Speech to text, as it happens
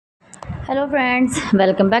Hello friends,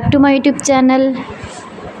 welcome back to my YouTube channel.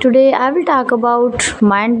 Today I will talk about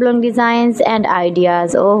mind-blowing designs and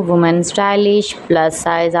ideas of women stylish plus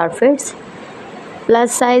size outfits,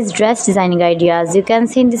 plus size dress designing ideas. You can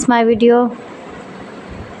see in this my video.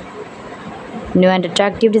 New and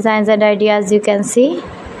attractive designs and ideas you can see.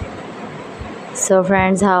 So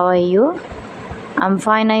friends, how are you? I'm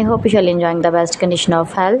fine. I hope you shall enjoying the best condition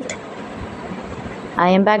of health. I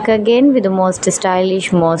am back again with the most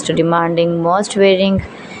stylish, most demanding, most wearing,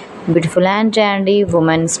 beautiful and trendy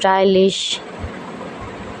woman stylish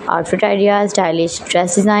outfit ideas, stylish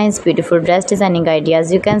dress designs, beautiful dress designing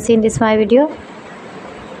ideas. You can see in this my video.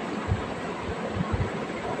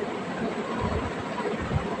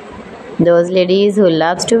 Those ladies who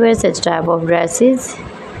loves to wear such type of dresses.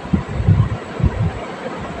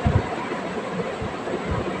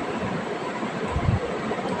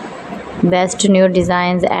 Best new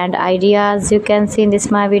designs and ideas you can see in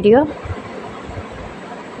this my video.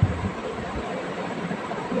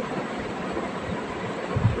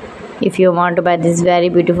 If you want to buy these very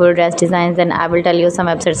beautiful dress designs, then I will tell you some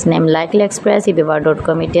websites name like AliExpress,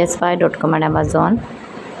 eBay.com, ETSY.com and Amazon.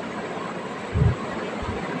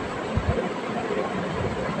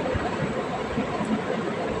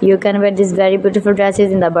 You can wear these very beautiful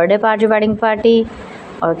dresses in the birthday party, wedding party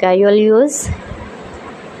or casual use.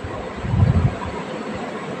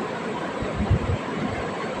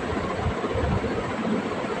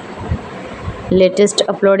 Latest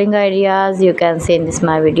uploading ideas you can see in this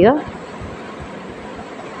my video.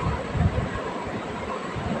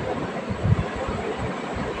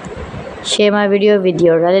 Share my video with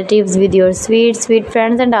your relatives, with your sweet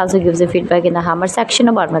friends, and also give the feedback in the comment section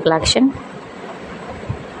about my collection.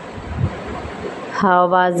 How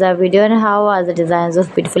was the video and how was the designs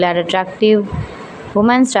of beautiful and attractive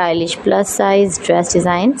women stylish plus size dress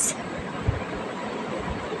designs?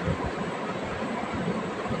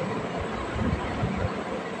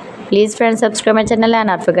 Please friends, subscribe my channel and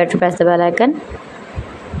not forget to press the bell icon.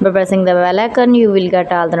 By pressing the bell icon, you will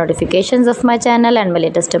get all the notifications of my channel and my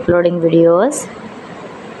latest uploading videos.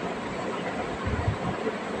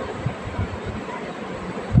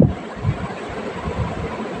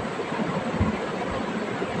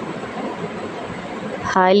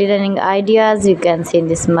 Highly running ideas you can see in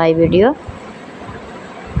this my video.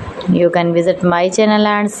 You can visit my channel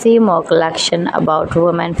and see more collection about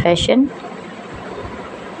women fashion.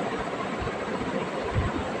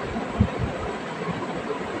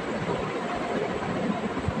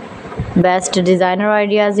 Best designer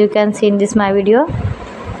ideas you can see in this my video.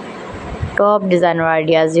 Top designer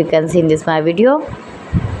ideas you can see in this my video.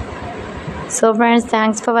 So friends,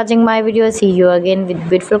 thanks for watching my video. See you again with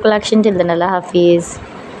beautiful collection. Till then, Allah Hafiz.